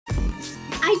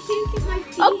I can't get my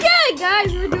feet. Okay,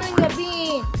 guys, we're doing the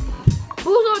bean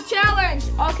Boozled challenge.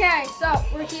 Okay, so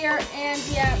we're here and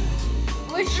yeah,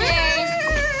 with Shane.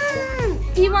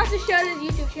 He wants to shout his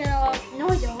YouTube channel out. No,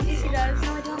 I don't. Yes, he does.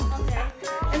 No, I don't. Okay.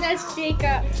 And that's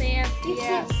Jacob, Sam.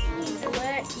 Yeah.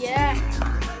 Split. Yeah.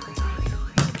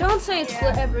 Don't say it's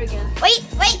split ever again. Wait.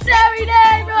 It's every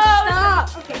day, bro.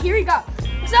 Stop. Okay, here we go.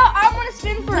 So I want to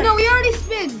spin first. No, we already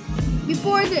spin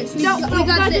before this. We got do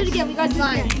this. it again. We got to do it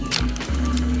again.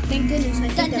 Thank goodness. I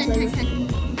think that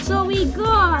plays. So we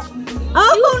got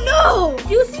Oh no!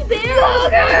 Juicy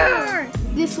Bear.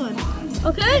 This one.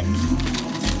 Okay.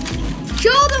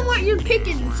 Show them what you're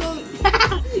picking. So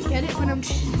get it when I'm.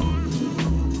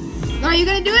 Are you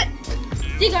gonna do it?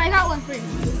 Digo, I got one for you.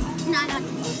 No, I got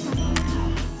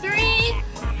 3,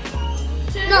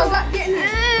 2. No, get in there.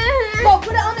 Go,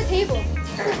 put it on the table.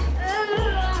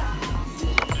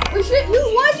 We should.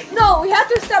 No, we have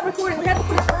to stop recording. We have to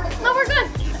put it vertical. No, we're good.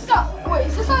 Let's go. Wait,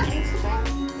 is this on Instagram?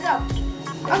 No.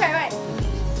 Okay, wait.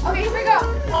 Okay, here we go.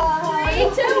 3,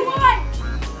 2, 1.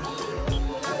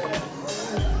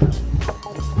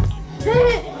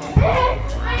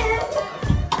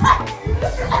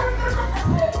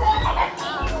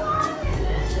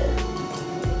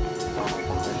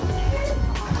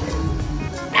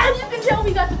 As you can tell,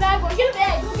 we got the bag one. Get a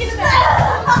bag. Go get a bag.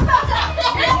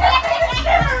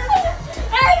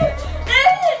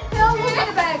 No, go get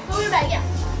a bag. Go get a bag.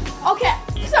 Yeah. Okay.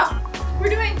 So we're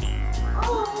doing.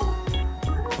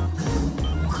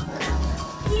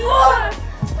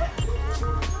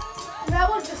 That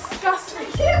was disgusting. I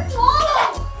can't swallow.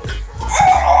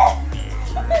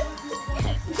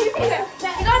 You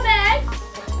got a bag.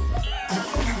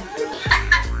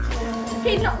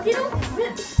 Okay, no, you know.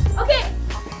 Okay.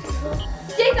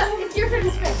 Jacob, it's your turn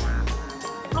to spin.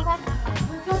 Okay.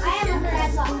 I have a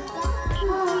red one.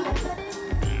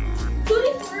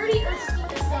 Tutti Frutti or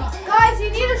Stinky Sauce? Guys, you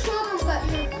need to show them that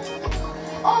you.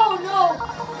 Oh no.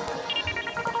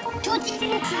 Tutti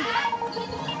Frutti.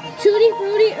 Tutti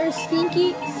Frutti or Stinky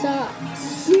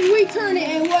Sauce? We turned it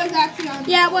and it was actually on.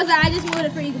 Yeah, it was. I just moved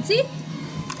it for you can see.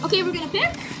 Okay, we're gonna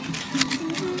pick.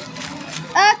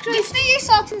 Actually, Stinky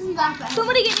Sauce isn't that bad.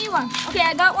 Somebody get me one. Okay,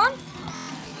 I got one.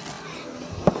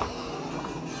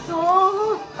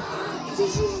 Oh,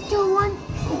 this is the one.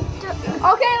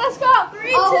 Okay, let's go.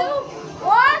 3, 2,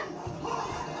 1.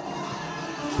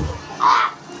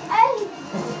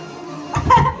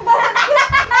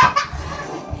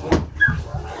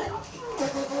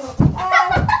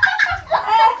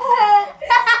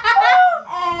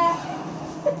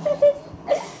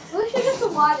 We should get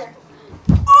some water.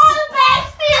 Oh, the bag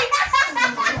stinks.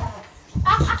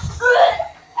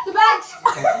 The bag's.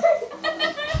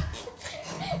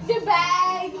 The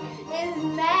bag is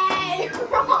mad.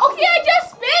 Okay, I just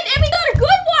spin and we got a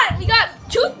good one. We got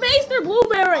toothpaste or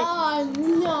blueberry. Oh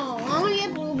no, I want to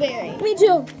get blueberry. Me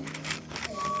too.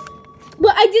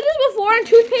 But I did this before and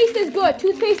toothpaste is good.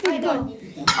 Toothpaste is good.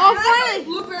 Oh, finally.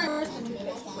 Blueberry versus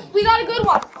toothpaste. We got a good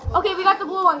one. Okay, we got the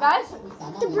blue one, guys.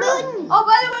 The blue. Oh,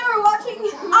 by the way, we're watching.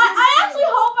 I actually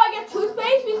hope I get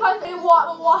toothpaste because it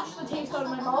will wash the taste out of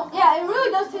my mouth. Yeah, it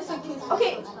really does taste like toothpaste.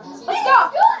 Okay, let's go.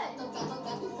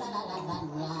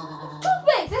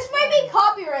 Toothpaste. This might be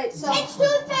copyright, so. It's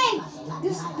toothpaste.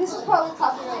 This is probably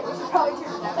copyright. We should probably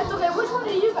turn it down. That's okay. Which one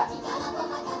do you got?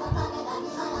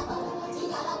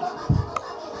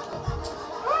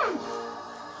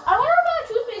 I wonder what kind of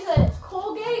toothpaste that is.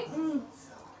 Colgate.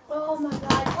 Oh my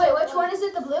god. Wait, which one is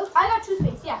it? The blue? I got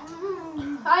toothpaste. Yeah.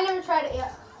 I never tried it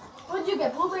yet. What did you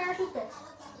get? Blueberry or toothpaste?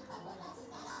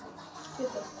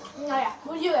 Toothpaste. Oh yeah.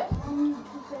 What did you get?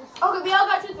 Toothpaste. Okay, we all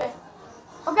got toothpaste.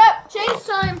 Okay, change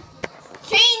time.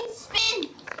 Change spin.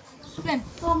 Spin.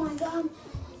 Oh my god.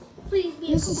 Please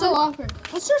be. This is so awkward.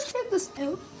 Let's just check this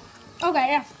out. Okay,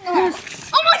 yeah.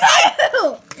 Oh my god!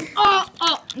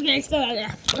 Oh. Okay, still out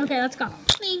there. Okay, let's go.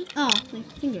 Oh, my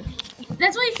finger.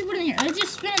 That's what you should put in here. Let's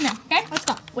just spin in there. Okay, let's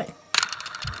go. Wait.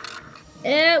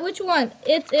 Which one?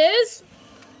 It is.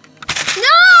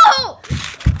 No!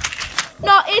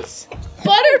 No, it's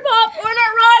Butter Pop or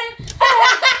not rotten.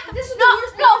 This is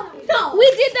No. We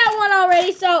did that one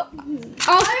already, so I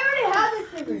already have the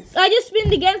fingers. I just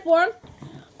spinned again for him.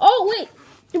 Oh wait,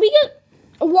 did we get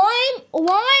lime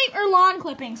or lawn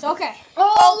clippings? Okay.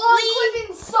 Oh, lawn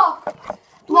clippings suck.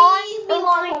 Please be or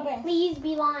lawn line. clippings? Please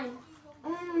be line.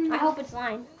 I hope it's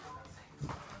line.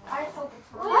 I hope it's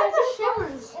fine. I have the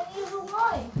shivers. It is a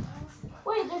lime.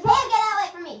 Wait, there's Hey, get that away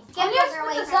from me. I Get need to further spit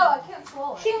away this from me. out. I can't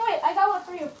swallow it. Shane, wait, I got one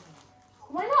for you.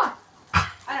 Why not?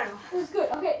 I don't know. It was good.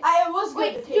 Okay. It was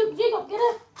good. Wait, Jacob, get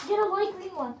a light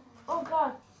green one. Oh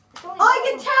God. Oh, I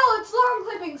can tell. It's lawn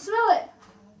clipping. Smell it.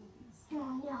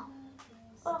 No.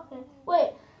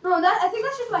 think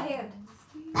that's just my hand.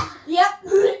 Yep.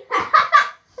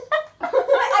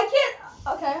 I can't.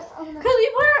 Okay. Because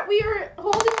we were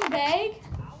holding the bag.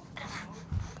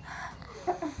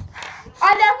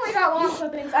 I definitely got lawn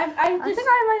clippings. I think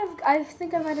I might have got. I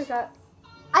think I might have got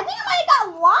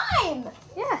lime.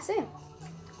 Yeah, same.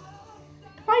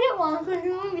 If I get lawn clippings,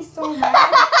 you're gonna be so mad.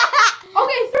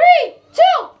 Okay, 3, 2,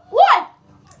 1.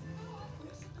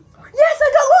 Yes, I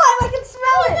got lime. I can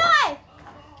smell it.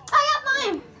 I got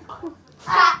lime.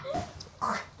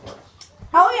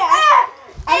 Oh yeah.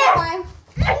 I got lime.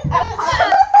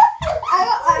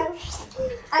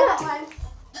 I got lime.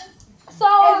 So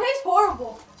It tastes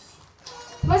horrible.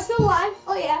 am I still alive?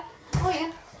 Oh yeah. Okay,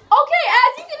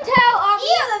 as you can tell,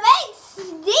 Ew, the bag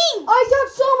stinks. I got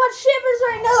so much shivers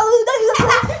right now.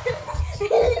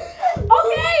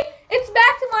 Okay, it's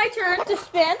back to my turn to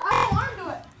spin. I don't want to do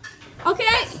it.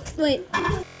 Okay. Wait.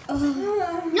 No,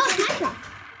 it's my turn.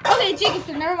 Okay, Jacob's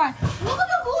turn. Never mind. Look at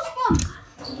the goosebumps.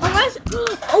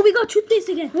 Oh, we got toothpaste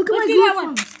again. Look at Let's my do that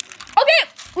one. goosebumps. Okay,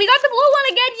 we got the blue one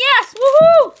again. Yes.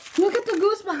 Woohoo. Look at the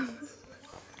goosebumps.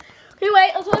 Okay,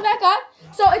 wait. Let's hold it back up.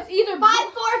 So it's either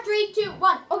 5, 4, 3, 2,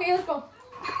 1. Okay, let's go.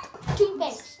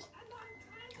 Toothpaste.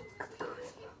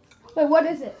 Wait, what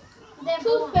is it?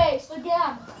 Toothpaste.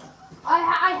 Again.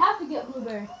 I have to get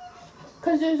blueberry.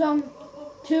 Cause there's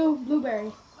 2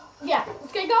 blueberries. Yeah.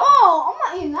 Let's get go. Oh, I'm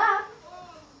not eating that.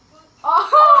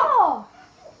 Oh.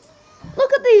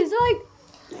 Look at these. They're like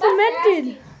That's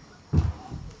fermented.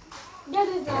 Yeah,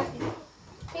 this is nasty.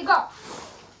 Here you go.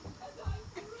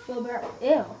 Blueberry.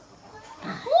 Ew.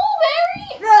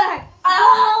 Blueberry.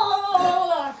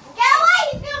 Oh. Get away,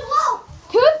 he's gonna blow.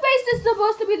 Toothpaste is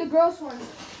supposed to be the gross one.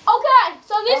 Okay,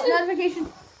 so this is Notification.